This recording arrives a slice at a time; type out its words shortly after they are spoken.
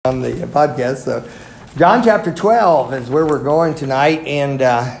On the podcast. So John chapter 12 is where we're going tonight, and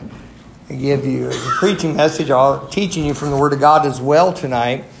I give you a preaching message. I'll teaching you from the Word of God as well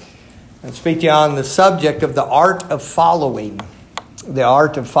tonight, and speak to you on the subject of the art of following. The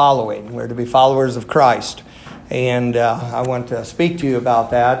art of following. We're to be followers of Christ, and I want to speak to you about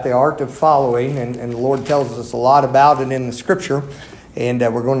that, the art of following, and the Lord tells us a lot about it in the Scripture, and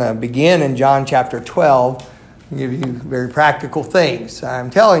we're going to begin in John chapter 12. Give you very practical things. I'm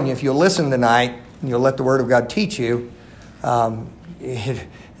telling you, if you'll listen tonight and you'll let the Word of God teach you,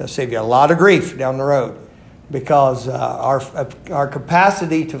 it'll save you a lot of grief down the road, because our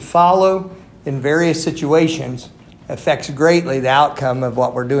capacity to follow in various situations affects greatly the outcome of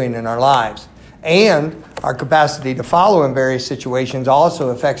what we're doing in our lives. And our capacity to follow in various situations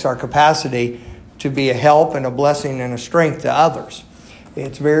also affects our capacity to be a help and a blessing and a strength to others.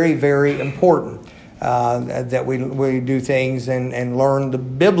 It's very, very important. That we do things and learn the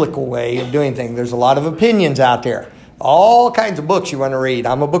biblical way of doing things. There's a lot of opinions out there. All kinds of books you want to read.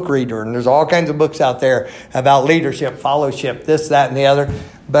 I'm a book reader, and there's all kinds of books out there about leadership, fellowship, this, that, and the other.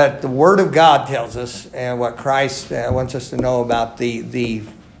 But the Word of God tells us, and what Christ wants us to know about the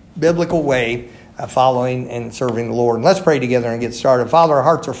biblical way of following and serving the Lord. And let's pray together and get started. Father, our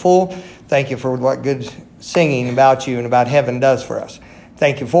hearts are full. Thank you for what good singing about you and about heaven does for us.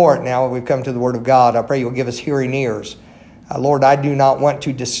 Thank you for it. Now we've come to the Word of God. I pray you'll give us hearing ears. Lord, I do not want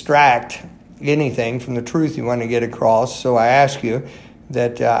to distract anything from the truth you want to get across. So I ask you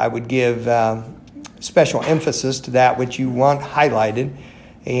that I would give special emphasis to that which you want highlighted.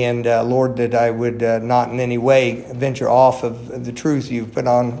 And Lord, that I would not in any way venture off of the truth you've put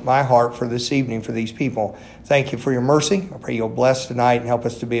on my heart for this evening for these people. Thank you for your mercy. I pray you'll bless tonight and help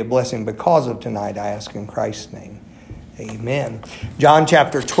us to be a blessing because of tonight. I ask in Christ's name. Amen. John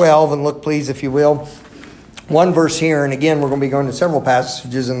chapter 12, and look please if you will, one verse here, and again we're going to be going to several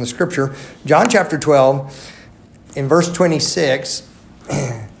passages in the Scripture. John chapter 12, in verse 26,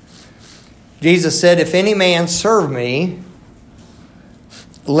 Jesus said, "If any man serve me,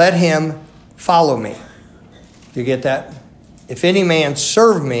 let him follow me." Do you get that? If any man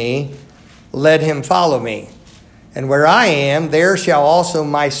serve me, let him follow me. And where I am, there shall also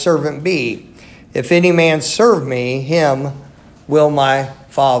my servant be. If any man serve me, him will my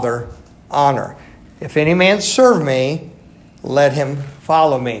Father honor. If any man serve me, let him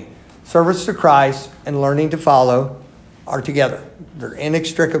follow me. Service to Christ and learning to follow are together. They're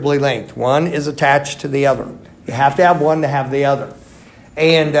inextricably linked. One is attached to the other. You have to have one to have the other.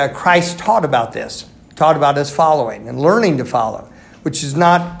 And Christ taught about this. Taught about us following and learning to follow, which is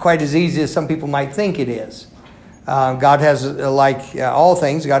not quite as easy as some people might think it is. God has, like all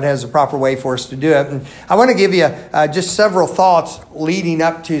things, God has a proper way for us to do it. And I want to give you just several thoughts leading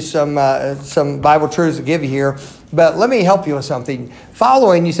up to some Bible truths to give you here. But let me help you with something.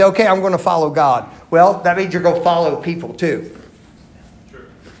 Following, you say, okay, I'm going to follow God. Well, that means you're going to follow people too. Sure.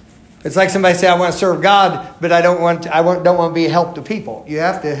 It's like somebody say, I want to serve God, but I don't want to be a help to people. You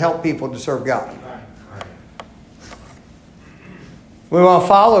have to help people to serve God. We want to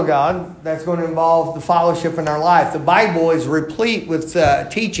follow God. That's going to involve the fellowship in our life. The Bible is replete with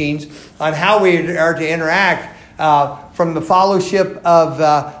teachings on how we are to interact from the fellowship of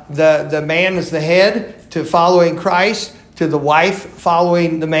the man as the head to following Christ, to the wife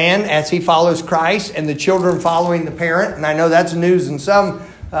following the man as he follows Christ, and the children following the parent. And I know that's news in some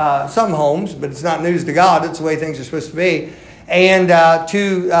homes, but it's not news to God. It's the way things are supposed to be. And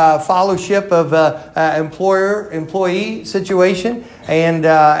to fellowship of employer-employee situation,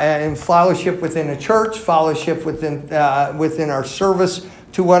 and fellowship within a church, fellowship within our service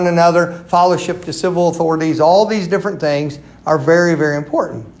to one another, fellowship to civil authorities. All these different things are very, very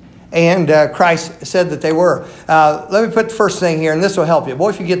important. And Christ said that they were. Let me put the first thing here, and this will help you.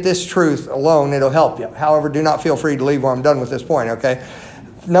 Boy, if you get this truth alone, it'll help you. However, do not feel free to leave when I'm done with this point, okay?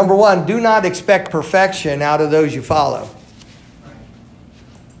 Number one, do not expect perfection out of those you follow.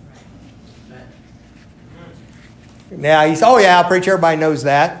 Now, you say, oh yeah, preacher, everybody knows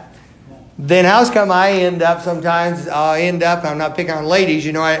that. Then how's come I end up sometimes, I'm not picking on ladies,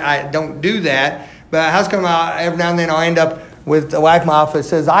 I don't do that. But how's come every now and then I'll end up with the wife in my office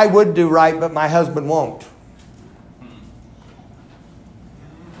says, I would do right, but my husband won't.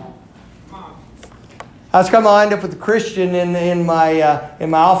 How's come I end up with a Christian in my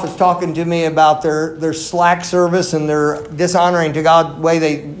office talking to me about their slack service and their dishonoring to God the way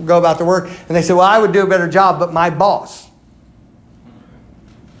they go about their work. And they say, well, I would do a better job, but my boss.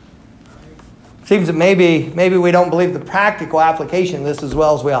 Seems that maybe we don't believe the practical application of this as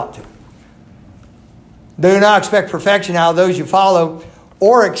well as we ought to. Do not expect perfection out of those you follow,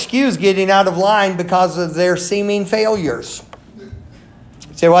 or excuse getting out of line because of their seeming failures.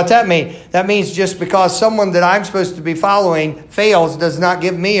 Say, what's that mean? That means just because someone that I'm supposed to be following fails does not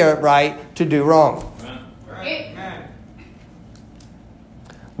give me a right to do wrong.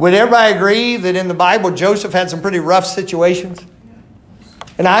 Would everybody agree that in the Bible, Joseph had some pretty rough situations?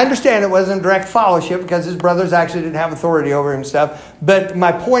 And I understand it wasn't direct fellowship because his brothers actually didn't have authority over him and stuff. But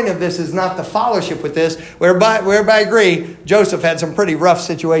my point of this is not the fellowship with this. Where everybody agree, Joseph had some pretty rough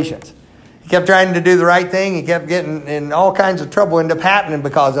situations. He kept trying to do the right thing. He kept getting in all kinds of trouble, ended up happening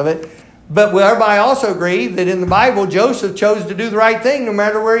because of it. But will everybody also agree that in the Bible, Joseph chose to do the right thing no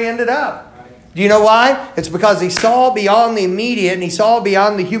matter where he ended up? Do you know why? It's because he saw beyond the immediate and he saw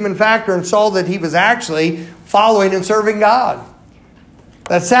beyond the human factor and saw that he was actually following and serving God.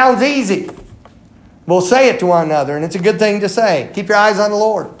 That sounds easy. We'll say it to one another, and it's a good thing to say. Keep your eyes on the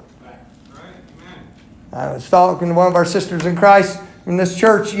Lord. I was talking to one of our sisters in Christ in this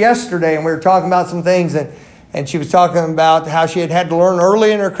church yesterday, and we were talking about some things, and she was talking about how she had to learn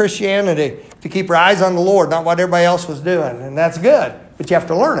early in her Christianity to keep her eyes on the Lord, not what everybody else was doing. And that's good, but you have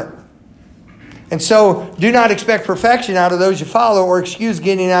to learn it. And so do not expect perfection out of those you follow or excuse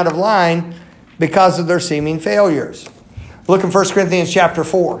getting out of line because of their seeming failures. Look in 1 Corinthians chapter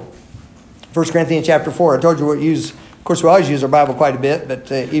 4. 1 Corinthians chapter 4. I told you of course we always use our Bible quite a bit, but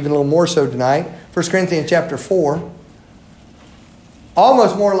even a little more so tonight. 1 Corinthians chapter 4.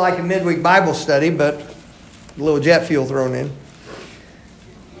 Almost more like a midweek Bible study, but a little jet fuel thrown in.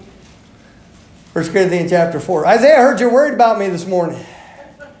 1 Corinthians chapter 4. Isaiah, I heard you're worried about me this morning.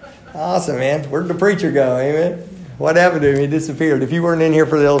 Awesome, man. Where'd the preacher go? Amen. What happened to him? He disappeared. If you weren't in here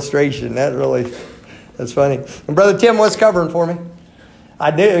for the illustration, that's funny. And Brother Tim was covering for me.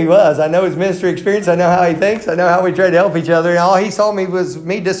 I knew he was. I know his ministry experience. I know how he thinks. I know how we try to help each other. And all he saw me was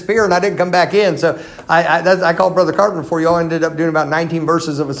me disappear, and I didn't come back in. So I called Brother Carpenter for you. All ended up doing about 19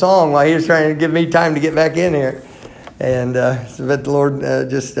 verses of a song while he was trying to give me time to get back in here. And but the Lord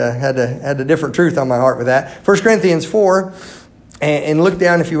just had a different truth on my heart with that. 1 Corinthians 4. And look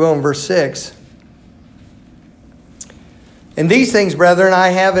down, if you will, in verse 6. And these things, brethren, I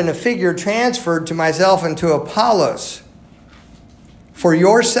have in a figure transferred to myself and to Apollos for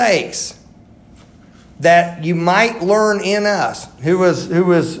your sakes, that you might learn in us. Who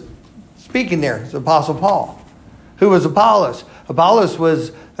was speaking there? It's the Apostle Paul. Who was Apollos? Apollos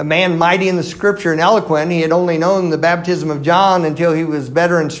was a man mighty in the Scripture and eloquent. He had only known the baptism of John until he was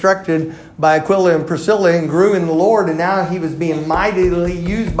better instructed by Aquila and Priscilla and grew in the Lord. And now he was being mightily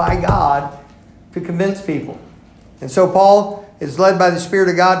used by God to convince people. And so Paul is led by the Spirit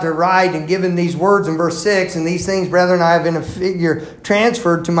of God to write and given these words in verse 6. And these things, brethren, I have in a figure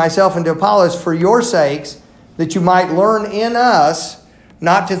transferred to myself and to Apollos for your sakes, that you might learn in us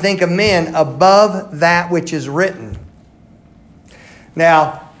not to think of men above that which is written.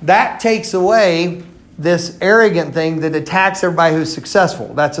 Now, that takes away this arrogant thing that attacks everybody who's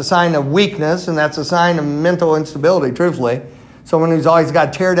successful. That's a sign of weakness, and that's a sign of mental instability, truthfully. Someone who's always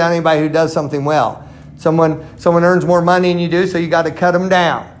got to tear down anybody who does something well. Someone earns more money than you do, so you got to cut them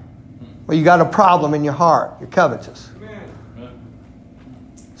down. Well, you got a problem in your heart. You're covetous.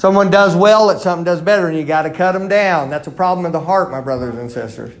 Someone does well at something, does better, and you got to cut them down. That's a problem of the heart, my brothers and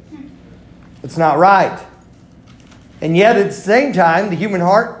sisters. It's not right. And yet at the same time, the human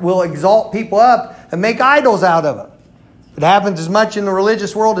heart will exalt people up and make idols out of them. It happens as much in the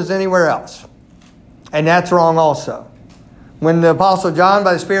religious world as anywhere else. And that's wrong also. When the Apostle John,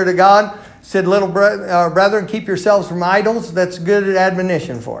 by the Spirit of God, said, little brethren, keep yourselves from idols, that's good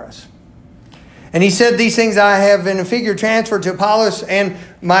admonition for us. And he said, these things I have in a figure transferred to Apollos and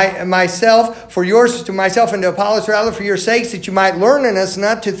myself, for yours, to myself and to Apollos, rather for your sakes, that you might learn in us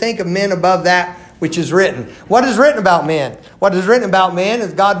not to think of men above that which is written. What is written about men? What is written about men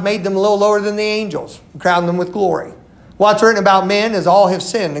is God made them a little lower than the angels and crowned them with glory. What's written about men is all have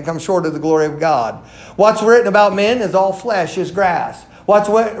sinned and come short of the glory of God. What's written about men is all flesh is grass. What's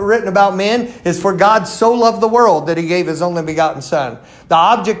written about men is for God so loved the world that he gave his only begotten Son. The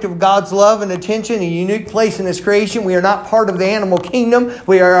object of God's love and attention, a unique place in his creation. We are not part of the animal kingdom.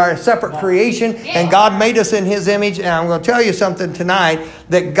 We are a separate creation, and God made us in his image. And I'm going to tell you something tonight,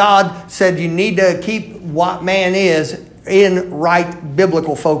 that God said you need to keep what man is in right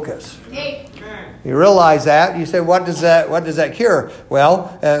biblical focus. You realize that. You say, what does that cure?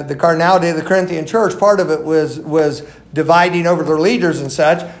 Well, the carnality of the Corinthian church, part of it was dividing over their leaders and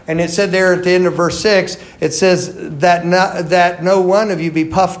such. And it said there at the end of verse 6, it says that no one of you be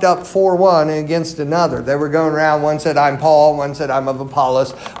puffed up for one against another. They were going around. One said, I'm Paul. One said, I'm of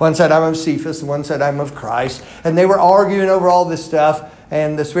Apollos. One said, I'm of Cephas. And one said, I'm of Christ. And they were arguing over all this stuff.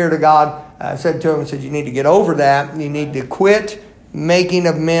 And the Spirit of God said to him, you need to get over that. You need to quit making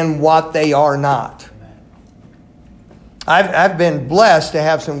of men what they are not. I've been blessed to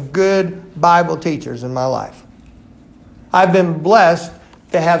have some good Bible teachers in my life. I've been blessed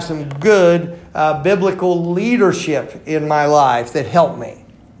to have some good biblical leadership in my life that helped me.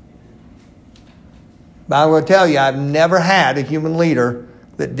 But I'm going to tell you, I've never had a human leader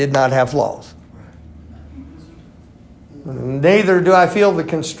that did not have flaws. Neither do I feel the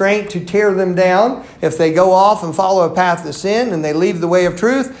constraint to tear them down. If they go off and follow a path of sin and they leave the way of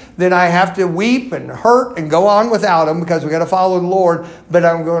truth, then I have to weep and hurt and go on without them because we've got to follow the Lord. But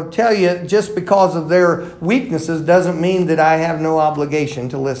I'm going to tell you, just because of their weaknesses doesn't mean that I have no obligation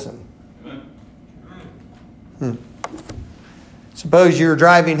to listen. Suppose you're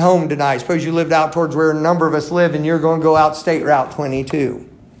driving home tonight. Suppose you lived out towards where a number of us live and you're going to go out State Route 22.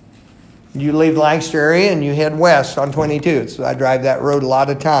 You leave the Lancaster area and you head west on 22. So I drive that road a lot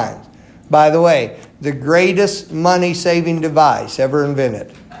of times. By the way, the greatest money-saving device ever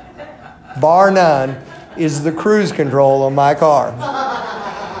invented, bar none, is the cruise control on my car.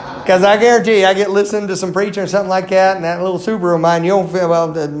 Because I guarantee you, I get listening to some preacher or something like that, and that little Subaru of mine, you don't feel,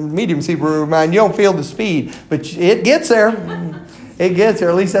 well, the medium Subaru of mine, you don't feel the speed. But it gets there. It gets there.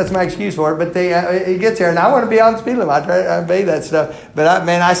 At least that's my excuse for it. But it gets there, and I want to be on the speed limit. I obey that stuff. But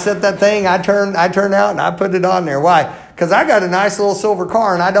I set that thing. I turn out, and I put it on there. Why? Because I got a nice little silver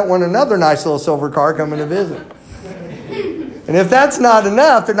car, and I don't want another nice little silver car coming to visit. And if that's not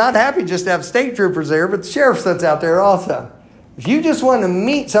enough, they're not happy just to have state troopers there, but the sheriff sits out there also. If you just want to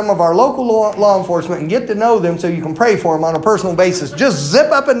meet some of our local law enforcement and get to know them so you can pray for them on a personal basis, just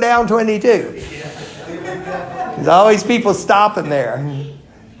zip up and down 22. There's always people stopping there.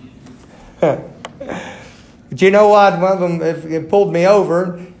 But you know what? One of them if it pulled me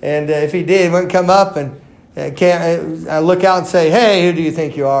over, and if he did, he wouldn't come up and I look out and say, "Hey, who do you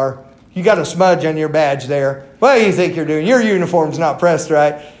think you are? You got a smudge on your badge there. What do you think you're doing? Your uniform's not pressed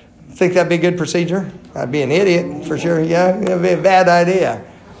right." Think that'd be a good procedure? I'd be an idiot for sure. Yeah, it'd be a bad idea.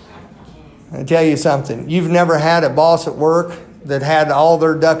 I tell you something. You've never had a boss at work that had all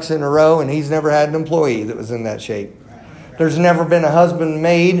their ducks in a row, and he's never had an employee that was in that shape. There's never been a husband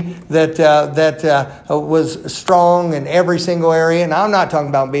made that was strong in every single area. And I'm not talking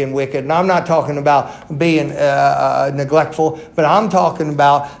about being wicked, and I'm not talking about being neglectful, but I'm talking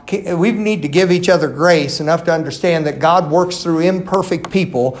about we need to give each other grace enough to understand that God works through imperfect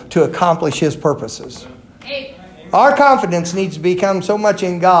people to accomplish His purposes. Our confidence needs to become so much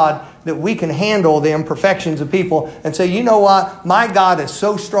in God that we can handle the imperfections of people and say, you know what? My God is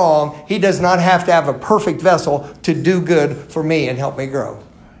so strong, He does not have to have a perfect vessel to do good for me and help me grow.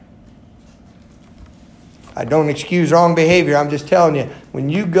 I don't excuse wrong behavior. I'm just telling you, when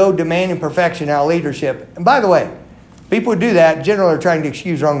you go demanding perfection out of leadership, and by the way, people who do that generally are trying to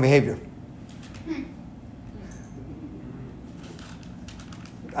excuse wrong behavior.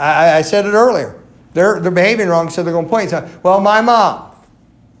 I said it earlier. They're behaving wrong, so they're going to point and say, well, my mom.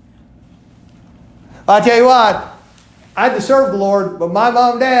 I tell you what, I had to serve the Lord, but my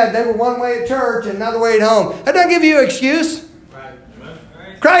mom and dad, they were one way at church and another way at home. That doesn't give you an excuse.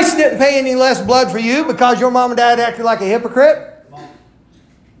 Right. Christ didn't pay any less blood for you because your mom and dad acted like a hypocrite.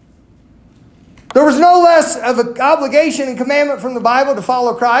 There was no less of an obligation and commandment from the Bible to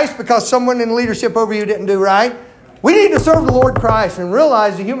follow Christ because someone in leadership over you didn't do right. We need to serve the Lord Christ and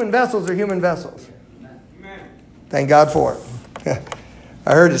realize the human vessels are human vessels. Thank God for it.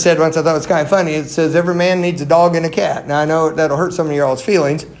 I heard it said once, I thought it was kind of funny. It says, every man needs a dog and a cat. Now, I know that'll hurt some of your all's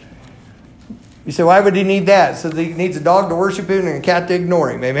feelings. You say, why would he need that? So he needs a dog to worship him and a cat to ignore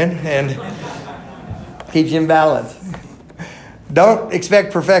him. Amen? And keeps you in balance. Don't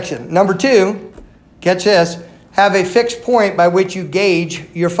expect perfection. Number 2, catch this, have a fixed point by which you gauge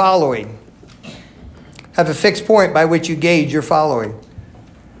your following. Have a fixed point by which you gauge your following.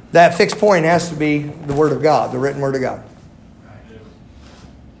 That fixed point has to be the Word of God, the written Word of God.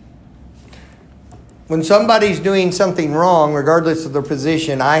 When somebody's doing something wrong, regardless of their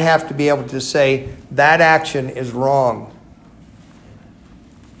position, I have to be able to say, that action is wrong.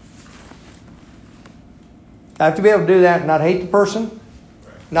 I have to be able to do that and not hate the person,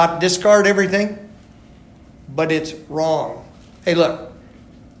 not discard everything, but it's wrong. Hey, look,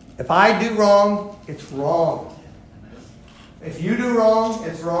 if I do wrong, it's wrong. If you do wrong,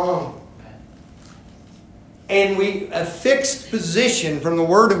 it's wrong. And a fixed position from the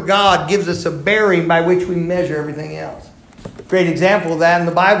Word of God gives us a bearing by which we measure everything else. Great example of that in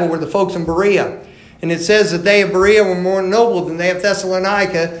the Bible were the folks in Berea. And it says that they of Berea were more noble than they of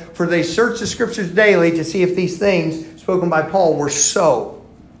Thessalonica, for they searched the Scriptures daily to see if these things spoken by Paul were so.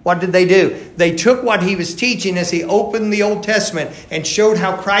 What did they do? They took what he was teaching as he opened the Old Testament and showed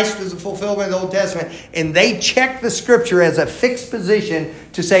how Christ was the fulfillment of the Old Testament. And they checked the Scripture as a fixed position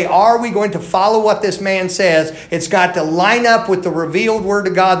to say, are we going to follow what this man says? It's got to line up with the revealed Word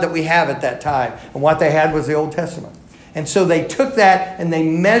of God that we have at that time. And what they had was the Old Testament. And so they took that and they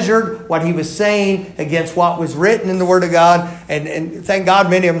measured what he was saying against what was written in the Word of God. And thank God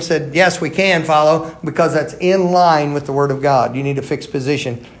many of them said, yes, we can follow, because that's in line with the Word of God. You need a fixed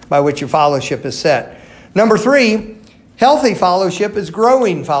position by which your fellowship is set. Number 3, healthy fellowship is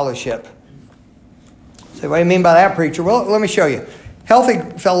growing fellowship. So what do you mean by that, preacher? Well, let me show you.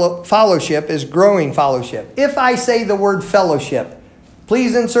 Healthy fellowship is growing fellowship. If I say the word fellowship,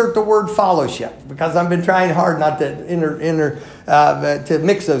 please insert the word fellowship, because I've been trying hard not to to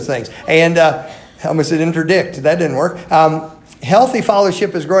mix those things. And I almost said interdict. That didn't work. Healthy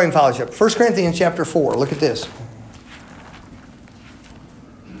fellowship is growing fellowship. 1 Corinthians chapter 4. Look at this.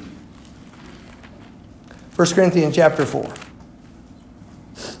 1 Corinthians chapter 4.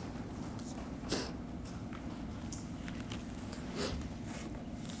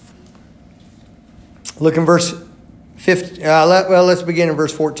 Look in verse 15. Let's begin in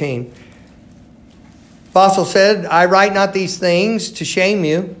verse 14. Apostle said, I write not these things to shame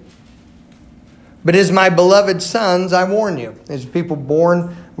you, but as my beloved sons, I warn you. As people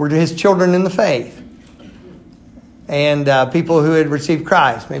born were his children in the faith. And people who had received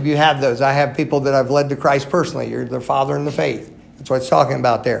Christ. Maybe you have those. I have people that I've led to Christ personally. You're their father in the faith. That's what it's talking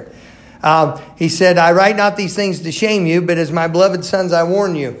about there. He said, I write not these things to shame you, but as my beloved sons, I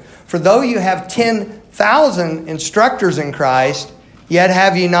warn you. For though you have 10,000 instructors in Christ, yet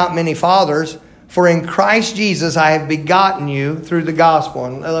have ye not many fathers. For in Christ Jesus I have begotten you through the gospel.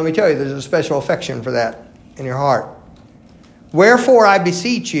 And let me tell you, there's a special affection for that in your heart. Wherefore I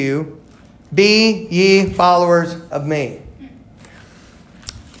beseech you, be ye followers of me.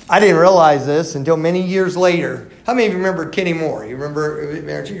 I didn't realize this until many years later. How many of you remember Kenny Moore? You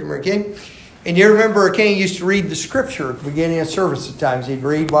remember Kenny? And you remember Kenny used to read the Scripture at the beginning of service at times. He'd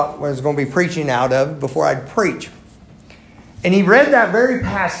read what I was going to be preaching out of before I'd preach. And he read that very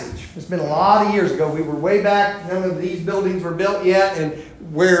passage. It's been a lot of years ago. We were way back. None of these buildings were built yet. And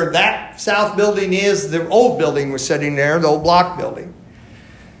where that south building is, the old building was sitting there, the old block building.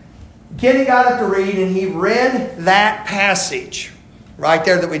 Kenny got up to read, and he read that passage right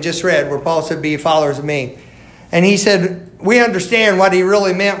there that we just read, where Paul said, be followers of me. And he said, we understand what he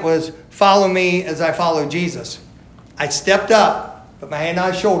really meant was, follow me as I follow Jesus. I stepped up, put my hand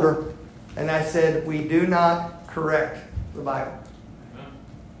on his shoulder, and I said, we do not correct the Bible.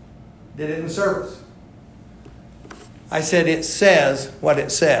 Did it in service. I said, it says what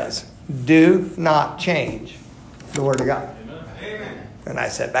it says. Do not change the Word of God. Amen. And I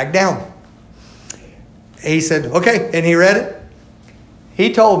sat back down. He said, okay. And he read it.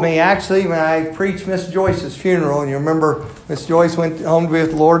 He told me, actually, when I preached Miss Joyce's funeral, and you remember Miss Joyce went home to be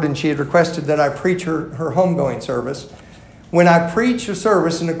with the Lord, and she had requested that I preach her homegoing service. When I preached the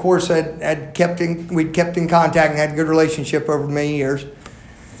service, and of course we'd kept in contact and had a good relationship over many years,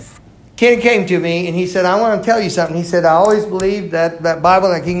 Ken came to me and he said, I want to tell you something. He said, I always believed that Bible,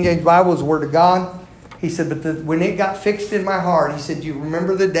 that King James Bible, was the Word of God. He said, but when it got fixed in my heart, he said, do you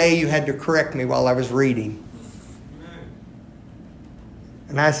remember the day you had to correct me while I was reading?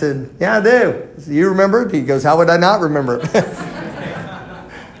 And I said, yeah, I do. I said, you remember it? He goes, how would I not remember it?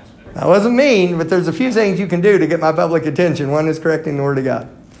 I wasn't mean, but there's a few things you can do to get my public attention. One is correcting the Word of God.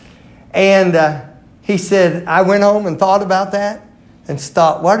 And he said, I went home and thought about that and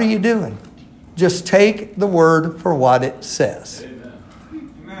thought, what are you doing? Just take the Word for what it says.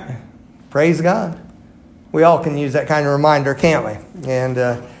 Amen. Praise God. We all can use that kind of reminder, can't we? And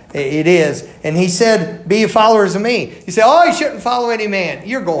it is. And he said, be followers of me. He said, oh, you shouldn't follow any man.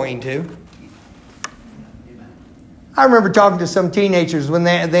 You're going to. I remember talking to some teenagers when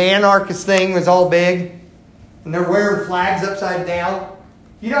the anarchist thing was all big. And they're wearing flags upside down.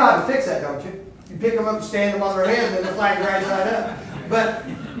 You know how to fix that, don't you? You pick them up and stand them on their head, and then the flag right side up. But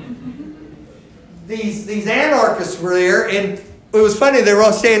these anarchists were there, and it was funny. They were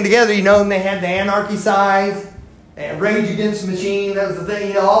all standing together, and they had the anarchy signs and Rage Against the Machine. That was the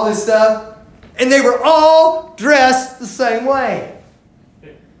thing, all this stuff. And they were all dressed the same way.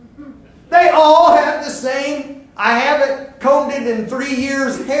 They all had the same, I haven't combed it in 3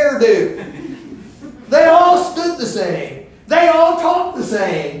 years hairdo. They all stood the same. They all talked the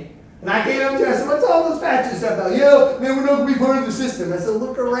same. And I came up to her, I said, what's all this fashion stuff about? Yeah, man, we're not going to be part of the system. I said,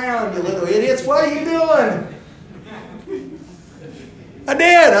 look around, you little idiots. What are you doing? I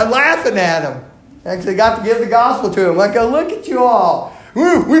did. I'm laughing at them. Actually got to give the gospel to them. I go, look at you all. We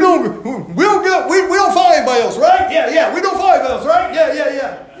don't follow anybody else, right? Yeah. We don't follow anybody else, right?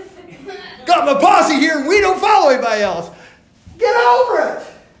 Yeah. a posse here and we don't follow anybody else. Get over it.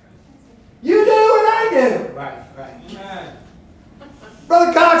 You do and I do. Right. Amen.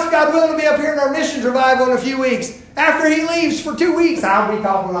 Brother Cox, God willing, to be up here in our missions revival in a few weeks. After he leaves for 2 weeks, I'll be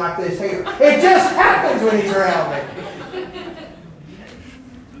talking like this here. It just happens when he's around me.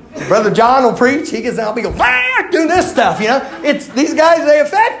 Brother John will preach. He gets out and be going, doing this stuff, you know. It's these guys, they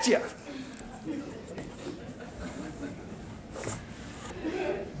affect you.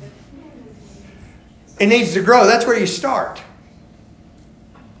 It needs to grow. That's where you start.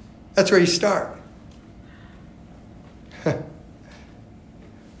 That's where you start.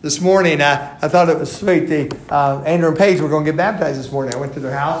 This morning, I thought it was sweet. Andrew and Paige were going to get baptized this morning. I went to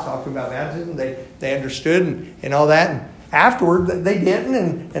their house, talked about baptism. They understood and all that. And afterward, they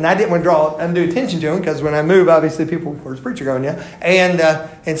didn't. And I didn't want to draw undue attention to them because when I move, obviously people, where's the preacher going? Yeah.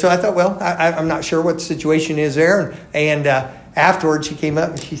 And so I thought, well, I'm not sure what the situation is there. And afterwards, she came up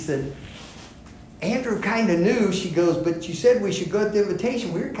and she said, Andrew kind of knew. She goes, but you said we should go at the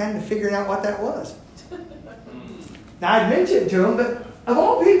invitation. We were kind of figuring out what that was. Now, I'd mentioned it to him, but of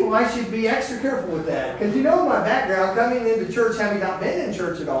all people, I should be extra careful with that. Because you know my background, coming into church, having not been in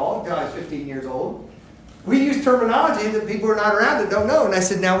church at all until I was 15 years old, we use terminology that people who are not around that don't know. And I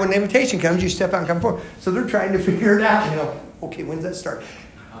said, now when the invitation comes, you step out and come forward. So they're trying to figure it out. You know, okay, when does that start?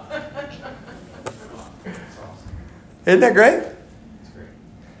 Isn't that great?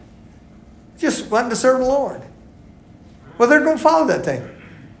 Just wanting to serve the Lord. Well, they're going to follow that thing.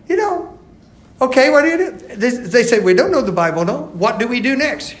 You know, okay, what do you do? They say, we don't know the Bible, no. What do we do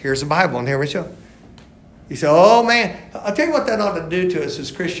next? Here's the Bible, and here we show. You say, oh, man. I'll tell you what that ought to do to us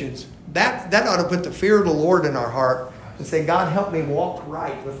as Christians. That ought to put the fear of the Lord in our heart and say, God, help me walk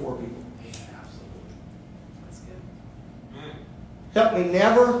right before people. Help me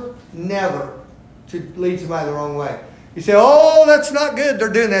never to lead somebody the wrong way. You say, oh, that's not good.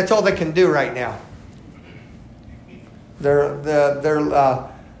 They're doing that. That's all they can do right now. Their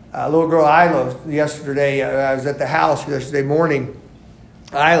little girl, Isla, yesterday, I was at the house yesterday morning.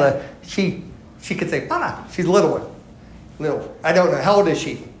 Isla, she could say, Mama. She's a little one. Little. I don't know. How old is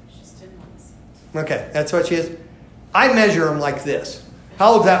she? She's 10 months. Okay, that's what she is. I measure them like this.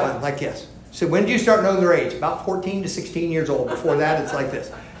 How old's that one? Like this. So when do you start knowing their age? About 14 to 16 years old. Before that, it's like this.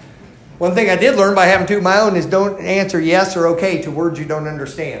 One thing I did learn by having two of my own is don't answer yes or okay to words you don't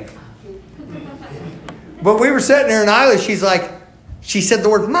understand. But we were sitting there and Isla, she said the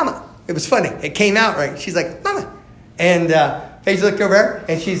word mama. It was funny. It came out right. She's like, mama. And Paige looked over there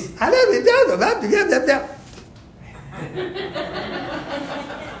and she's, I love it.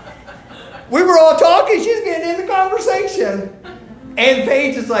 We were all talking. She's getting in the conversation. And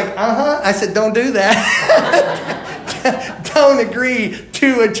Paige is like, I said, don't do that. Don't agree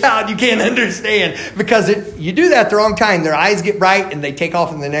to a child you can't understand. Because you do that at the wrong time. Their eyes get bright and they take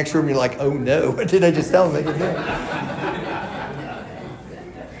off in the next room. You're like, oh no. What did I just tell them they could do?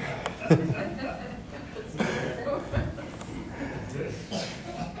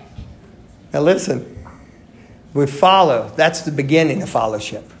 Now listen. We follow. That's the beginning of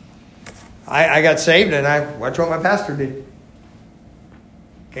fellowship. I got saved and I watched what my pastor did.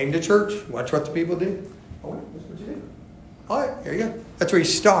 Came to church. Watch what the people did. Oh, that's what you do. All right, here you go. That's where you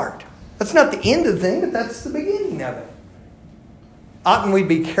start. That's not the end of the thing, but that's the beginning of it. Oughtn't we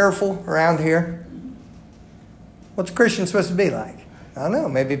be careful around here? What's a Christian supposed to be like? I don't know.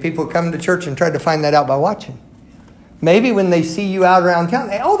 Maybe people come to church and try to find that out by watching. Maybe when they see you out around town,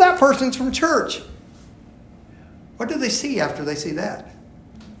 oh, that person's from church. What do they see after they see that?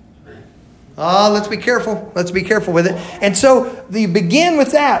 Let's be careful. Let's be careful with it. And so you begin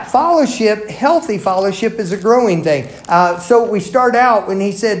with that. Fellowship, healthy fellowship is a growing thing. So we start out when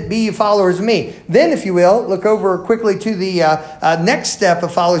he said, be ye followers of me. Then, if you will, look over quickly to the next step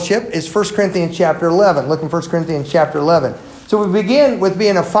of fellowship is 1 Corinthians chapter 11. Look in 1 Corinthians chapter 11. So we begin with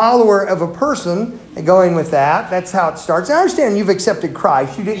being a follower of a person and going with that. That's how it starts. I understand you've accepted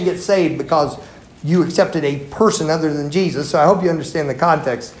Christ. You didn't get saved because you accepted a person other than Jesus. So I hope you understand the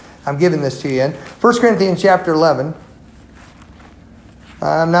context I'm giving this to you in. 1 Corinthians chapter 11.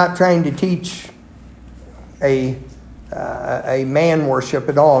 I'm not trying to teach a man worship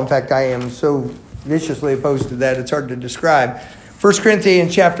at all. In fact, I am so viciously opposed to that, it's hard to describe. 1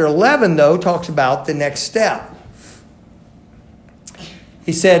 Corinthians chapter 11, though, talks about the next step.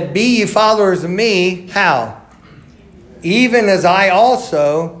 He said, be ye followers of me, how? Even as I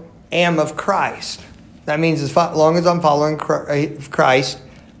also am of Christ. That means as long as I'm following Christ,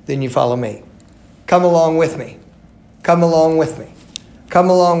 then you follow me. Come along with me. Come along with me.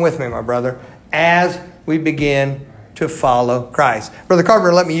 Come along with me, my brother, as we begin to follow Christ. Brother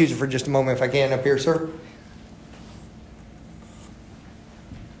Carpenter, let me use it for just a moment if I can up here, sir.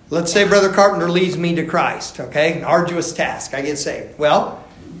 Let's say Brother Carpenter leads me to Christ, okay? An arduous task. I get saved. Well,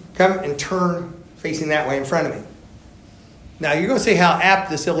 come and turn facing that way in front of me. Now, you're going to see how apt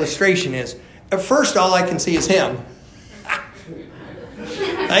this illustration is. At first, all I can see is him.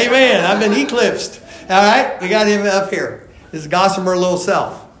 Amen. I've been eclipsed. All right? We got him up here. His gossamer little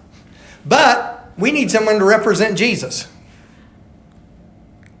self. But we need someone to represent Jesus.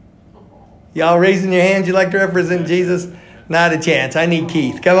 Y'all raising your hands, you like to represent Jesus? Not a chance. I need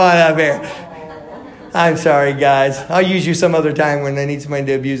Keith. Come on up here. I'm sorry, guys. I'll use you some other time when I need somebody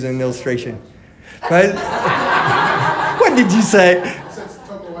to abuse an illustration. Right? What did you say?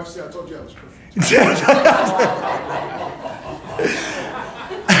 Tell my wife, I told you I was perfect.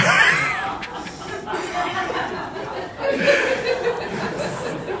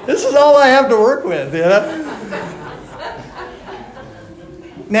 This is all I have to work with, you know?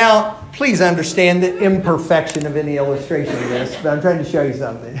 Now, please understand the imperfection of any illustration of this, but I'm trying to show you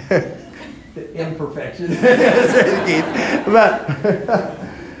something. The imperfection. But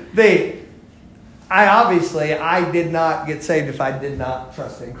I did not get saved if I did not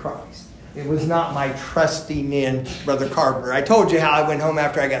trust in Christ. It was not my trusting in Brother Carpenter. I told you how I went home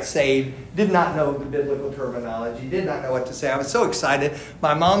after I got saved, did not know the biblical terminology, did not know what to say. I was so excited.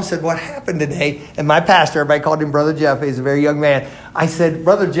 My mom said, "What happened today?" And my pastor, everybody called him Brother Jeff. He's a very young man. I said,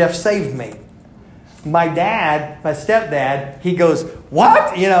 "Brother Jeff saved me." My dad, my stepdad, he goes,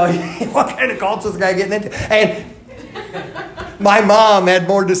 "What? You know, what kind of cult's this guy getting into?" And my mom had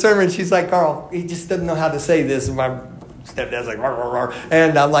more discernment. She's like, "Carl, he just doesn't know how to say this." And my stepdad's like, "Rawr, rawr, rawr."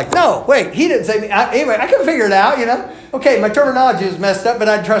 And I'm like, "No, wait, he didn't say me." Anyway, I can figure it out, you know. Okay, my terminology is messed up, but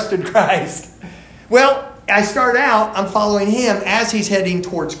I trusted Christ. Well, I start out, I'm following him as he's heading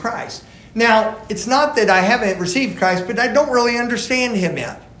towards Christ. Now, it's not that I haven't received Christ, but I don't really understand him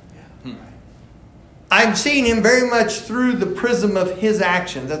yet. I'm seeing him very much through the prism of his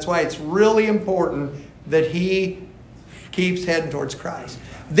actions. That's why it's really important that he keeps heading towards Christ.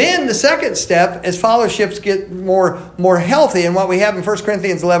 Then the second step, as fellowships get more healthy, and what we have in 1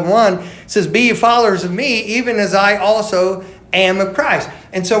 Corinthians 11:1 says, "Be ye followers of me, even as I also am of Christ."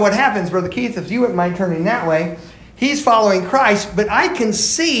 And so what happens, Brother Keith, if you wouldn't mind turning that way, he's following Christ, but I can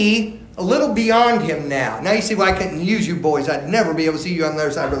see a little beyond him now. Now you see why I couldn't use you boys. I'd never be able to see you on the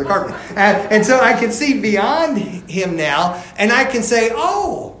other side of Brother Carpenter. And so I can see beyond him now, and I can say,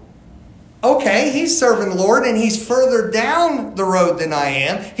 oh, okay, he's serving the Lord, and he's further down the road than I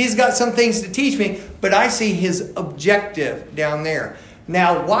am. He's got some things to teach me, but I see his objective down there.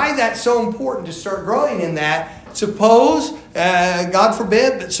 Now, why that's so important to start growing in that, suppose, God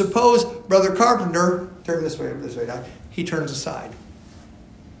forbid, but suppose Brother Carpenter, turn this way, Doc, he turns aside.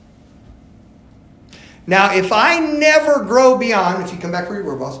 Now, if I never grow beyond, if you come back where you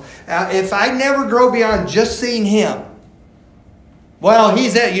were, boss, if I never grow beyond just seeing him, well,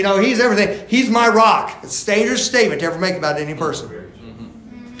 he's everything. He's my rock. It's a dangerous statement to ever make about any person.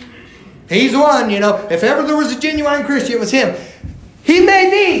 He's one, if ever there was a genuine Christian, it was him. He may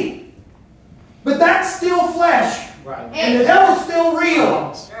be, but that's still flesh. Right. And the devil's still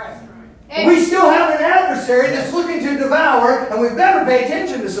real. Right. We still have an adversary that's looking to devour, and we better pay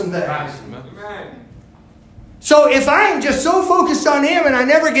attention to some things. Right. So if I am just so focused on him and I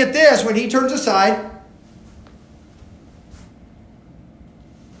never get this, when he turns aside,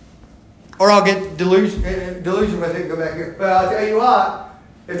 or I'll get delusion with it and go back here. But I'll tell you what,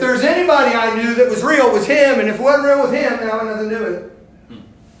 if there's anybody I knew that was real, it was him. And if it wasn't real with him, then I had nothing to do with it.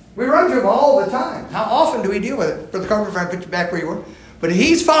 We run to him all the time. How often do we deal with it? Brother Carpenter, if I put you back where you were. But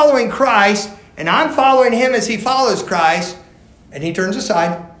he's following Christ, and I'm following him as he follows Christ, and he turns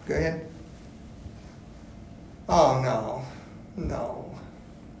aside. Go ahead. Oh, no.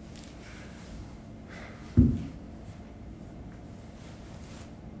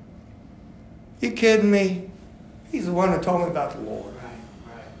 You kidding me? He's the one who told me about the Lord.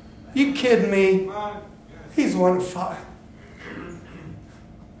 Right. You kidding me? He's the one who fought.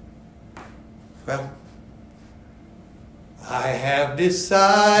 Well, I have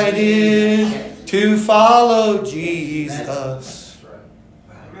decided to follow Jesus.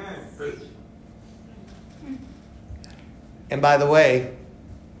 And by the way,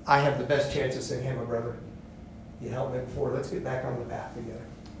 I have the best chance of seeing him, my brother. You helped me before. Let's get back on the path together.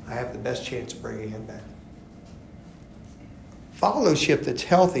 I have the best chance of bringing him back. Fellowship that's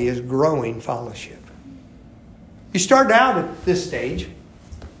healthy is growing fellowship. You start out at this stage,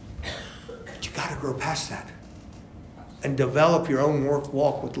 but you got to grow past that and develop your own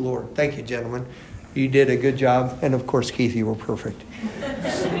walk with the Lord. Thank you, gentlemen. You did a good job. And of course, Keith, you were perfect.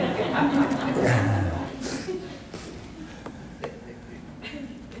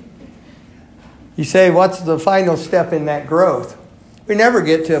 You say, what's the final step in that growth? We never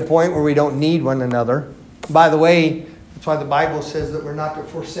get to a point where we don't need one another. By the way, that's why the Bible says that we're not to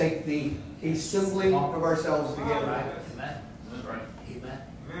forsake the assembling of ourselves together. Right. Amen. That's right. Amen.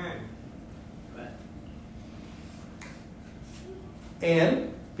 Amen.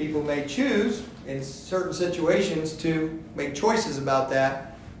 And people may choose in certain situations to make choices about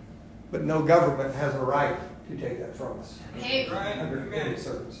that, but no government has a right to take that from us. Under any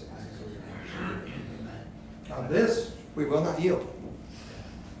circumstances. On this, we will not yield.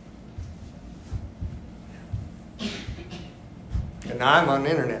 And I'm on the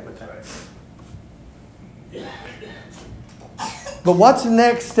internet with that. But what's the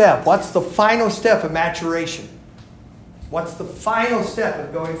next step? What's the final step of maturation? What's the final step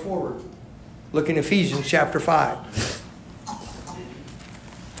of going forward? Look in Ephesians chapter 5.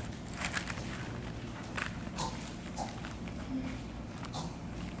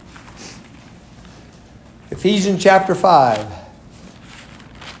 Ephesians chapter 5.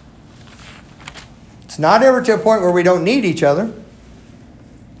 It's not ever to a point where we don't need each other.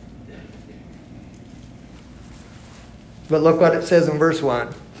 But look what it says in verse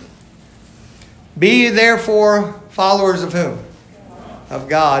 1. Be ye therefore followers of whom? Of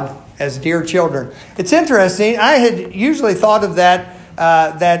God, as dear children. It's interesting. I had usually thought of that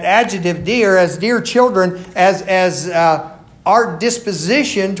adjective dear as dear children as our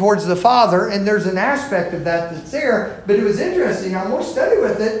disposition towards the Father. And there's an aspect of that that's there. But it was interesting. I'm more study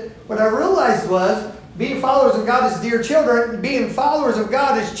with it. What I realized was being followers of God as dear children, being followers of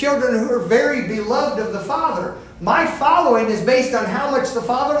God as children who are very beloved of the Father. My following is based on how much the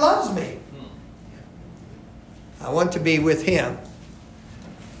Father loves me. I want to be with Him.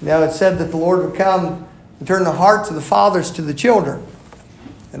 Now it's said that the Lord would come and turn the hearts of the fathers to the children,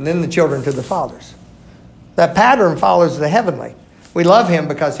 and then the children to the fathers. That pattern follows the heavenly. We love Him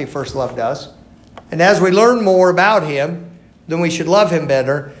because He first loved us. And as we learn more about Him, then we should love Him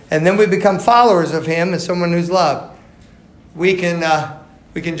better. And then we become followers of Him as someone who's loved. We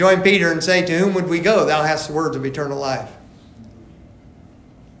can join Peter and say, to whom would we go? Thou hast the words of eternal life.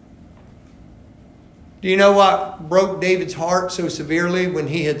 Do you know what broke David's heart so severely when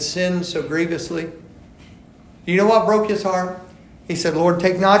he had sinned so grievously? Do you know what broke his heart? He said, Lord,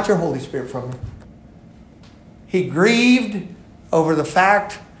 take not your Holy Spirit from me. He grieved over the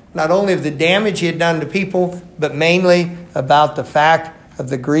fact not only of the damage he had done to people, but mainly about the fact of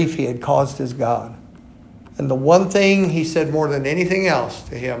the grief he had caused his God. And the one thing he said more than anything else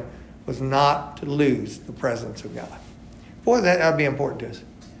to him was not to lose the presence of God. Boy, that would be important to us.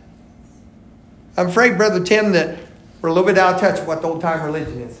 I'm afraid, Brother Tim, that we're a little bit out of touch with what the old-time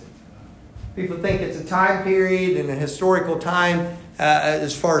religion is. People think it's a time period and a historical time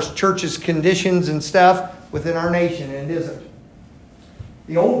as far as churches' conditions and stuff within our nation, and it isn't.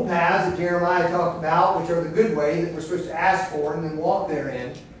 The old paths that Jeremiah talked about, which are the good way that we're supposed to ask for and then walk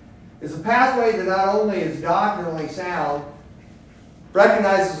therein, is a pathway that not only is doctrinally sound,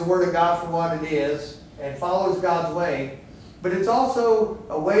 recognizes the Word of God for what it is, and follows God's way, but it's also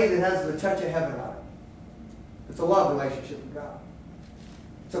a way that has the touch of heaven on it. It's a love relationship with God.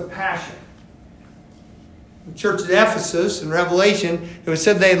 It's a passion. The church at Ephesus in Revelation, it was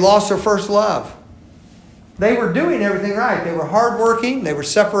said they had lost their first love. They were doing everything right. They were hardworking. They were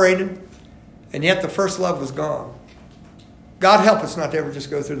separated. And yet the first love was gone. God help us not to ever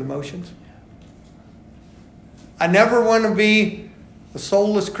just go through the motions. I never want to be a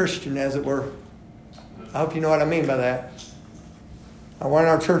soulless Christian, as it were. I hope you know what I mean by that. I want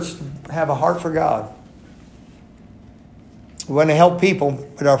our church to have a heart for God. We want to help people,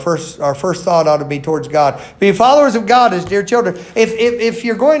 but our first thought ought to be towards God. Be followers of God as dear children. If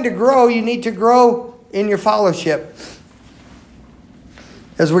you're going to grow, you need to grow in your fellowship.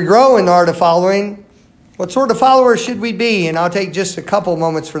 As we grow in the art of following, what sort of followers should we be? And I'll take just a couple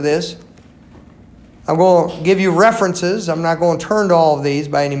moments for this. I'm going to give you references. I'm not going to turn to all of these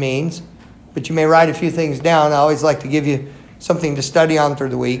by any means, but you may write a few things down. I always like to give you something to study on through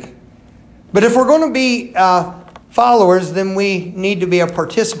the week. But if we're going to be followers, then we need to be a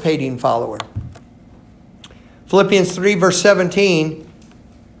participating follower. Philippians 3 verse 17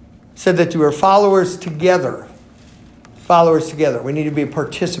 said that you are followers together. Followers together. We need to be a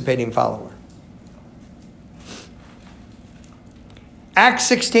participating follower. Acts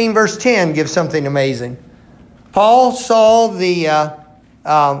 16 verse 10 gives something amazing. Paul saw the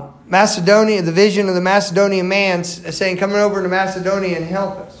the vision of the Macedonian man saying, coming over to Macedonia and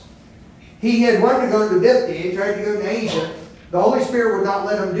help us. He had wanted to go to Bithynia. He tried to go to Asia. The Holy Spirit would not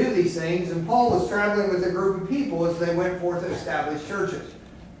let him do these things. And Paul was traveling with a group of people as they went forth to establish churches.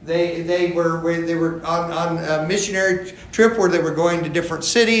 They were on a missionary trip where they were going to different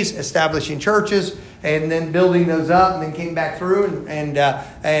cities, establishing churches. and then building those up, and then came back through and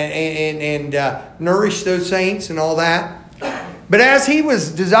nourished those saints and all that. But as he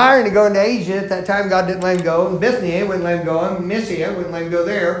was desiring to go into Asia, at that time God didn't let him go, and Bithynia wouldn't let him go, and Mysia wouldn't let him go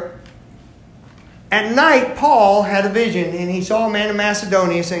there. At night, Paul had a vision, and he saw a man in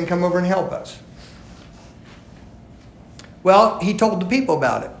Macedonia saying, "Come over and help us." Well, he told the people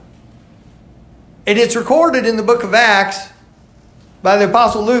about it. And it's recorded in the book of Acts by the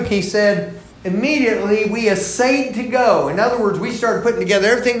Apostle Luke. He said, immediately we essayed to go. In other words, we started putting together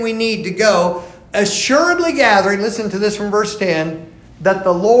everything we need to go, assuredly gathering, listen to this from verse 10, that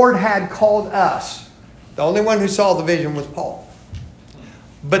the Lord had called us. The only one who saw the vision was Paul.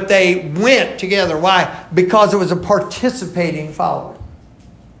 But they went together. Why? Because it was a participating follower.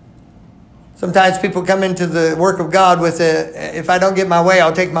 Sometimes people come into the work of God with a, if I don't get my way,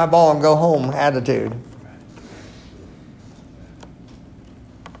 I'll take my ball and go home attitude.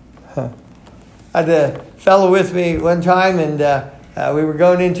 I had a fellow with me one time, and we were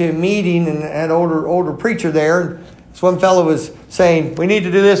going into a meeting, and had an older preacher there. And this one fellow was saying, "We need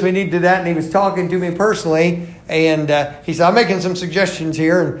to do this, we need to do that," and he was talking to me personally. And he said, "I'm making some suggestions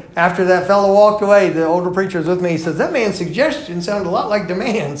here." And after that fellow walked away, the older preacher was with me. He says, "That man's suggestions sound a lot like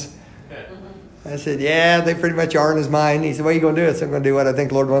demands." I said, "Yeah, they pretty much are in his mind." He said, "What are you going to do?" I said, "I'm going to do what I think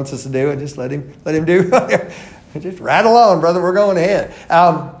the Lord wants us to do, and just let him do. Just rattle on, brother. We're going ahead."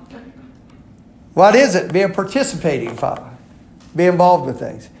 What is it? Be a participating follower. Be involved with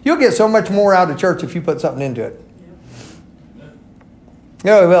things. You'll get so much more out of church if you put something into it.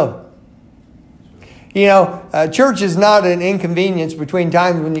 No, it will. You know, church is not an inconvenience between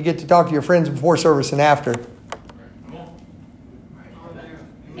times when you get to talk to your friends before service and after.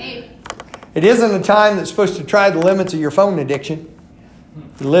 It isn't a time that's supposed to try the limits of your phone addiction.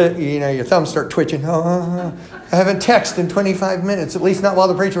 You know, your thumbs start twitching. I haven't texted in 25 minutes, at least not while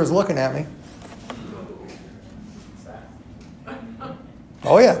the preacher was looking at me.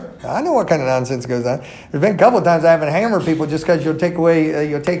 Oh, yeah. I know what kind of nonsense goes on. There's been a couple of times I haven't hammered people just because you'll take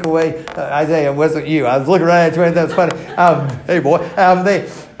away Isaiah. It wasn't you. I was looking right at you. That's funny. Hey, boy.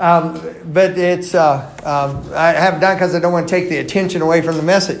 But it's I haven't done because I don't want to take the attention away from the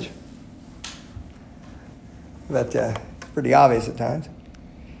message. But it's pretty obvious at times.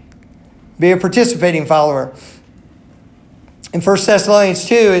 Be a participating follower. In 1 Thessalonians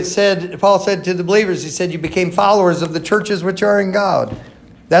 2, it said, Paul said to the believers, he said, "You became followers of the churches which are in God."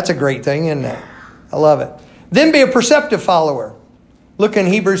 That's a great thing, isn't it? I love it. Then be a perceptive follower. Look in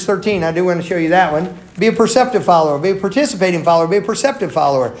Hebrews 13. I do want to show you that one. Be a perceptive follower. Be a participating follower. Be a perceptive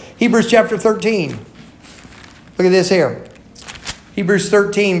follower. Hebrews chapter 13. Look at this here. Hebrews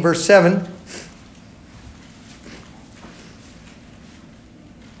 13, verse 7.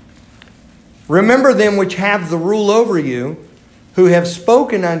 "Remember them which have the rule over you, who have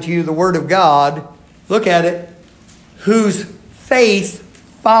spoken unto you the word of God." Look at it. "Whose faith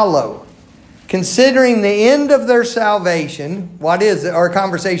follow, considering the end of their salvation." What is it? Or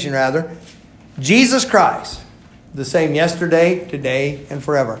conversation rather. "Jesus Christ, the same yesterday, today, and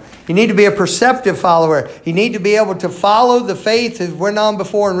forever." You need to be a perceptive follower. You need to be able to follow the faith that went on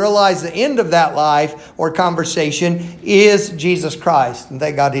before and realize the end of that life or conversation is Jesus Christ. And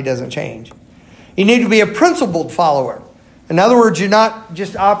thank God He doesn't change. You need to be a principled follower. In other words, you're not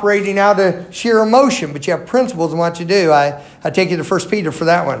just operating out of sheer emotion, but you have principles in what you do. I take you to 1 Peter for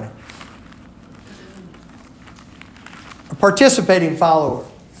that one. A participating follower,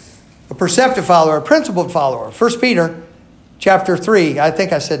 a perceptive follower, a principled follower. 1 Peter chapter 3, I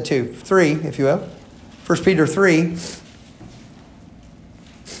think I said 2, 3, if you will. 1 Peter 3.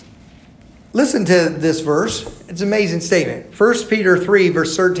 Listen to this verse. It's an amazing statement. 1 Peter 3,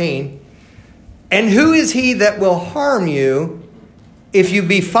 verse 13. "And who is he that will harm you if you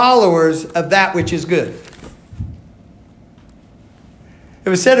be followers of that which is good?" It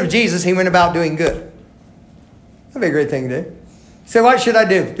was said of Jesus, He went about doing good. That'd be a great thing to do. Say, what should I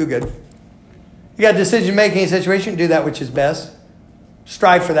do? Do good. You got decision-making situation, do that which is best.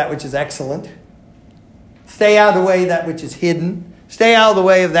 Strive for that which is excellent. Stay out of the way of that which is hidden. Stay out of the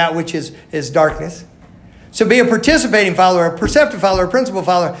way of that which is darkness. So be a participating follower, a perceptive follower, a principled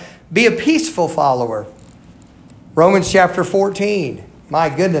follower. Be a peaceful follower. Romans chapter 14. My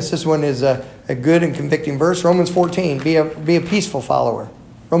goodness, this one is a good and convicting verse. Romans 14. Be a peaceful follower.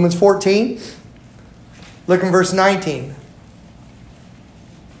 Romans 14. Look in verse 19.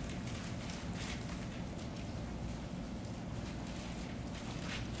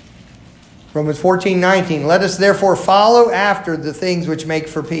 Romans 14:19. "Let us therefore follow after the things which make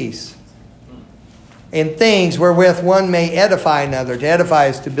for peace, and things wherewith one may edify another." To edify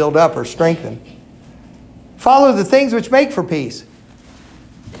is to build up or strengthen. Follow the things which make for peace.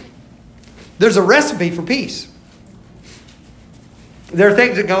 There's a recipe for peace. There are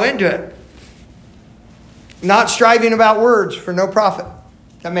things that go into it. Not striving about words for no profit.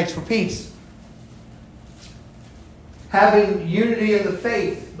 That makes for peace. Having unity in the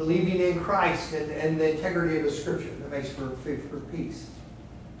faith, believing in Christ and the integrity of the Scripture. That makes for peace.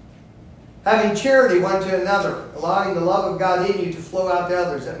 Having charity one to another, allowing the love of God in you to flow out to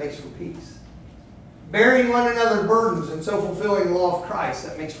others. That makes for peace. Bearing one another's burdens and so fulfilling the law of Christ.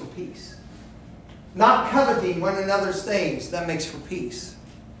 That makes for peace. Not coveting one another's things. That makes for peace.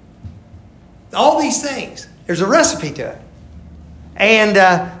 All these things. There's a recipe to it.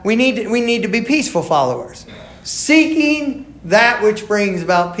 And we need to be peaceful followers. Seeking that which brings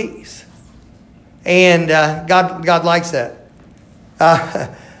about peace. And God likes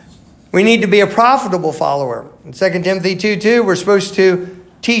that. We need to be a profitable follower. In 2 Timothy 2:2, we're supposed to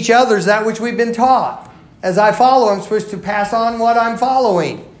teach others that which we've been taught. As I follow, I'm supposed to pass on what I'm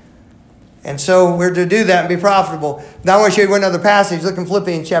following. And so we're to do that and be profitable. Now I want to show you one other passage. Look in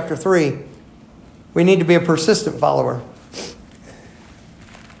Philippians chapter 3. We need to be a persistent follower.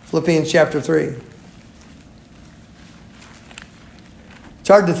 Philippians chapter 3. It's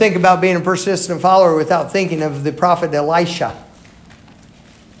hard to think about being a persistent follower without thinking of the prophet Elisha.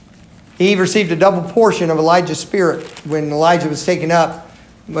 He received a double portion of Elijah's spirit when Elijah was taken up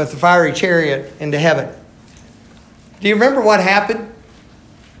with the fiery chariot into heaven. Do you remember what happened?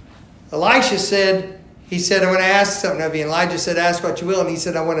 Elisha said, I want to ask something of you. And Elijah said, ask what you will. And he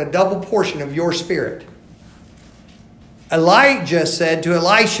said, I want a double portion of your spirit. Elijah said to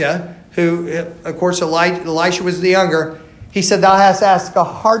Elisha, who, of course, Elisha was the younger, he said, thou hast asked a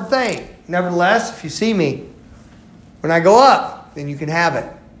hard thing. Nevertheless, if you see me, when I go up, then you can have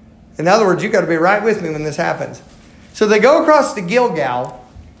it. In other words, you've got to be right with me when this happens. So they go across to Gilgal.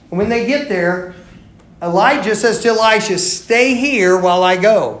 And when they get there, Elijah says to Elisha, stay here while I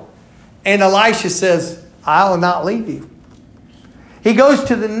go. And Elisha says, I will not leave you. He goes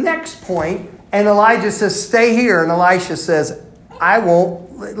to the next point, and Elijah says, stay here. And Elisha says, I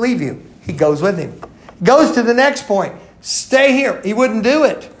won't leave you. He goes with him. Goes to the next point, stay here. He wouldn't do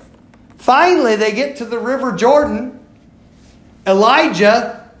it. Finally, they get to the river Jordan.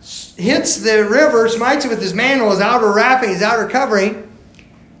 Elijah hits the river, smites it with his mantle, his outer wrapping, his outer covering.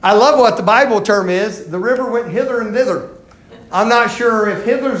 I love what the Bible term is. The river went hither and thither. I'm not sure if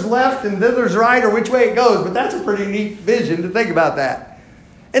hither's left and thither's right or which way it goes, but that's a pretty neat vision to think about that.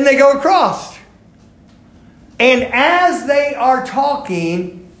 And they go across. And as they are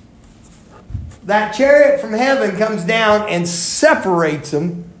talking, that chariot from heaven comes down and separates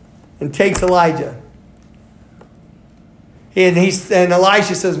them and takes Elijah. And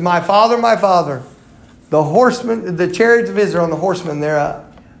Elisha says, my father, the horsemen, the chariots of Israel and the horsemen thereof.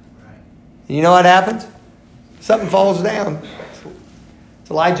 You know what happens? Something falls down.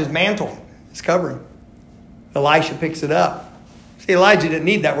 It's Elijah's mantle. It's covering. Elisha picks it up. See, Elijah didn't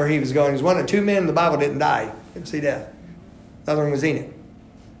need that where he was going. He was one of two men in the Bible didn't die. Didn't see death. The other one was Enoch.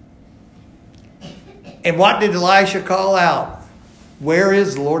 And what did Elisha call out? Where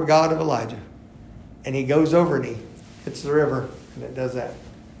is the Lord God of Elijah? And he goes over and he hits the river, and it does that.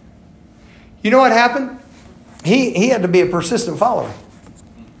 You know what happened? He had to be a persistent follower.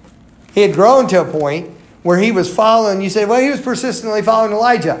 He had grown to a point where he was following. You say, well, he was persistently following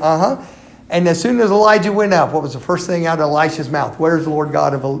Elijah. And as soon as Elijah went up, what was the first thing out of Elisha's mouth? Where's the Lord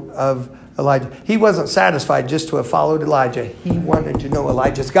God of Elijah? He wasn't satisfied just to have followed Elijah. He wanted to know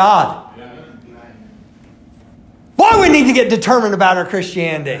Elijah's God. Boy, we need to get determined about our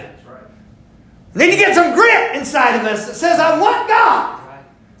Christianity. We need to get some grit inside of us that says, I want God.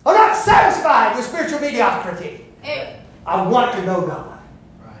 I'm not satisfied with spiritual mediocrity. I want to know God.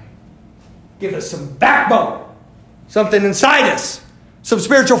 Give us some backbone. Something inside us. Some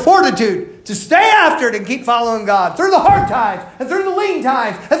spiritual fortitude to stay after it and keep following God through the hard times and through the lean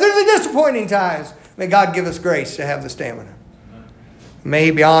times and through the disappointing times. May God give us grace to have the stamina. May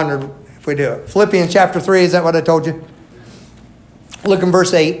He be honored if we do it. Philippians chapter 3, is that what I told you? Look in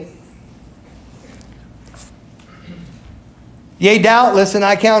verse 8. Yea, doubtless, and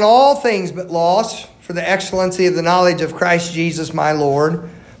I count all things but loss for the excellency of the knowledge of Christ Jesus my Lord,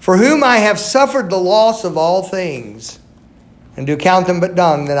 for whom I have suffered the loss of all things, and do count them but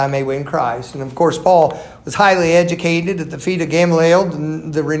dung, that I may win Christ. And of course, Paul was highly educated at the feet of Gamaliel,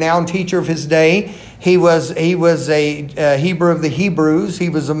 the renowned teacher of his day. He was a Hebrew of the Hebrews. He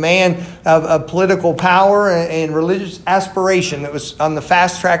was a man of political power and religious aspiration that was on the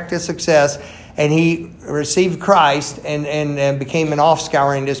fast track to success. And he received Christ and became an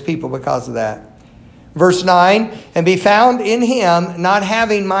offscouring to his people because of that. Verse 9, and be found in him, not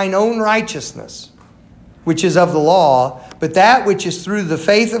having mine own righteousness, which is of the law, but that which is through the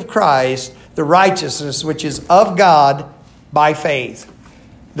faith of Christ, the righteousness which is of God by faith,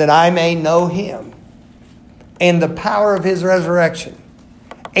 that I may know him and the power of his resurrection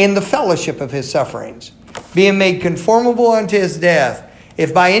and the fellowship of his sufferings, being made conformable unto his death,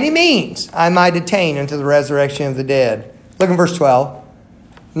 if by any means I might attain unto the resurrection of the dead. Look in verse 12.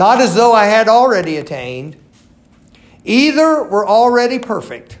 Not as though I had already attained, either were already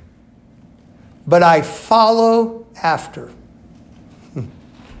perfect, but I follow after.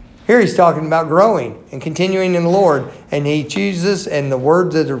 Here he's talking about growing and continuing in the Lord. And he chooses, and the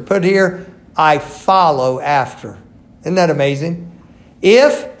words that are put here, I follow after. Isn't that amazing?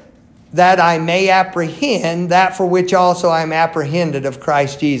 If that I may apprehend that for which also I am apprehended of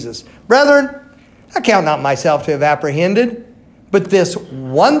Christ Jesus. Brethren, I count not myself to have apprehended, but this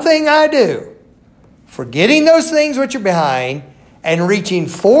one thing I do, forgetting those things which are behind, and reaching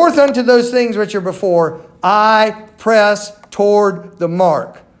forth unto those things which are before, I press toward the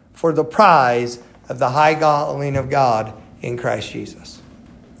mark for the prize of the high calling of God in Christ Jesus.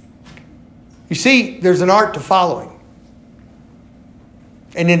 You see, there's an art to following.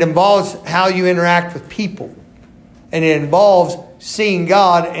 And it involves how you interact with people. And it involves seeing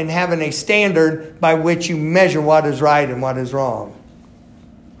God and having a standard by which you measure what is right and what is wrong.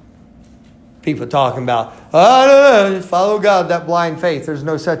 People talking about, no, just follow God, that blind faith. There's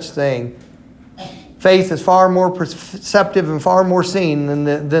no such thing. Faith is far more perceptive and far more seen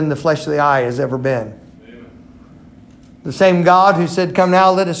than the flesh of the eye has ever been. Amen. The same God who said, come now,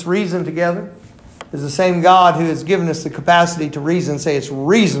 let us reason together, is the same God who has given us the capacity to reason, say it's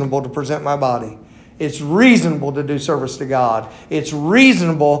reasonable to present my body. It's reasonable to do service to God. It's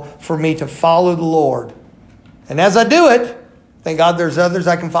reasonable for me to follow the Lord. And as I do it, thank God there's others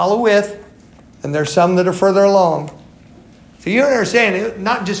I can follow with, and there's some that are further along. So you understand,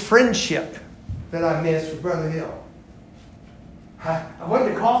 not just friendship that I missed with Brother Hill. I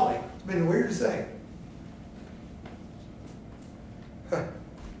wanted to call him. It's been the weirdest thing.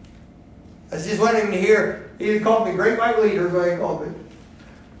 I just wanted him to hear, he'd call me Great White Leader, is what he called me.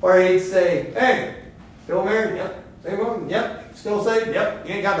 Or he'd say, hey, still married? Yep. Same woman? Yep. Still saved? Yep.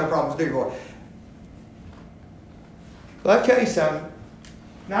 You ain't got no problems, do you, boy? Well, I'll tell you something.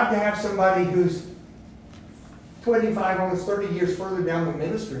 Not to have somebody who's 25, almost 30 years further down the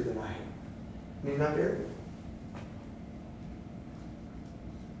ministry than I am. I mean, not there.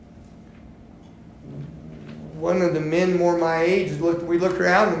 One of the men more my age, we looked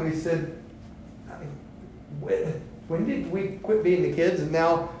around and we said, when did we quit being the kids and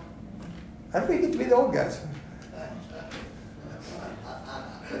now how do we get to be the old guys?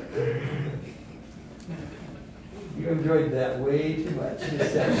 You enjoyed that way too much.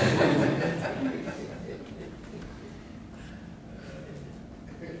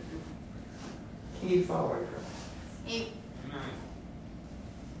 Keep following Christ.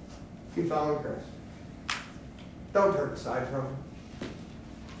 Keep following Christ. Don't turn aside from him.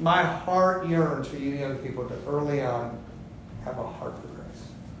 My heart yearns for you young people to early on have a heart for Christ.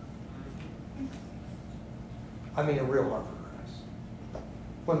 I mean a real heart for Christ.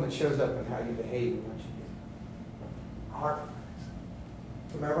 One that shows up in how you behave and what you do. A heart for Christ.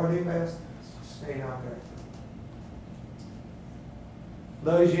 Remember what he asked? Stay out there.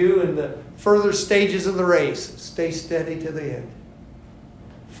 Those you in the further stages of the race, stay steady to the end.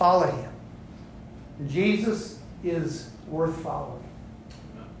 Follow him. Jesus is worth following.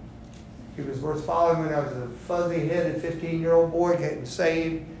 He was worth following when I was a fuzzy-headed 15-year-old boy getting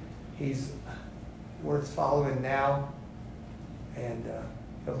saved. He's worth following now. And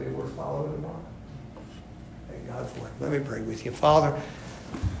he'll be worth following tomorrow. Thank God for it. Let me pray with you. Father,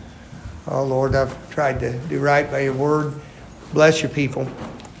 oh Lord, I've tried to do right by your word. Bless your people.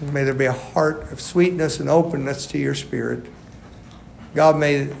 May there be a heart of sweetness and openness to your spirit. God,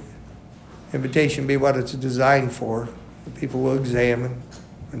 may the invitation be what it's designed for. The people will examine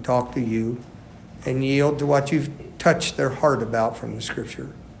and talk to you and yield to what you've touched their heart about from the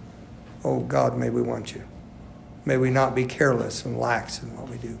Scripture. Oh God, may we want you. May we not be careless and lax in what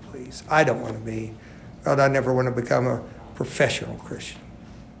we do, please. I don't want to be. God, I never want to become a professional Christian.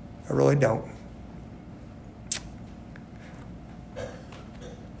 I really don't.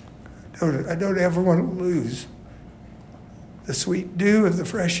 I don't ever want to lose the sweet dew of the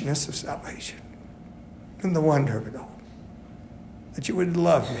freshness of salvation and the wonder of it all. That you would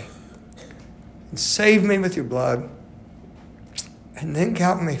love me and save me with your blood and then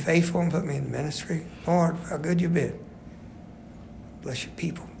count me faithful and put me in ministry. Lord, how good you've been. Bless your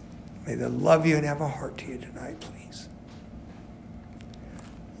people. May they love you and have a heart to you tonight, please.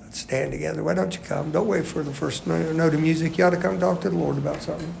 Let's stand together. Why don't you come? Don't wait for the first note of music. You ought to come talk to the Lord about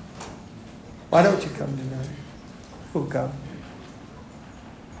something. Why don't you come tonight? Oh, God.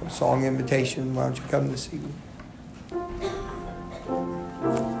 Song invitation. Why don't you come this evening?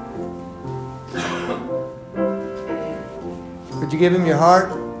 Would you give him your heart?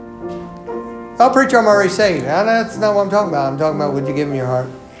 Oh, preacher, I'm already saved. Now, that's not what I'm talking about. I'm talking about, would you give him your heart?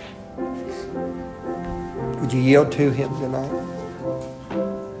 Would you yield to him tonight?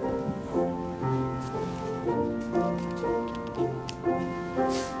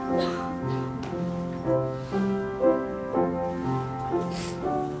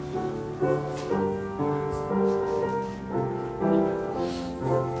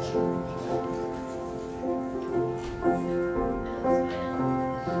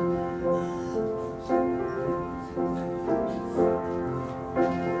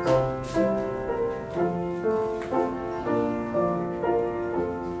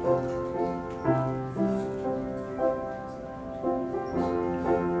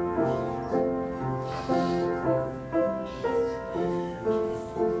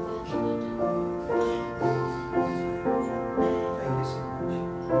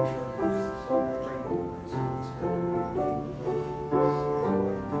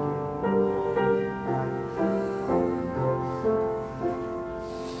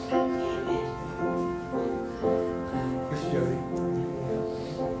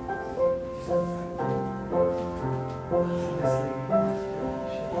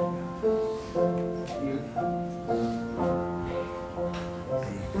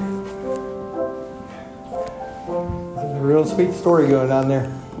 Real sweet story going on there.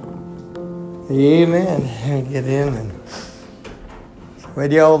 Amen. Get in and why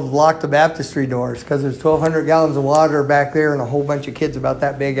do y'all lock the baptistry doors? Because there's 1,200 gallons of water back there and a whole bunch of kids about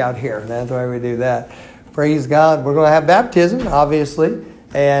that big out here. That's why we do that. Praise God. We're going to have baptism, obviously.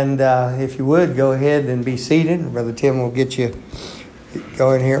 And if you would, go ahead and be seated. Brother Tim will get you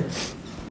going here.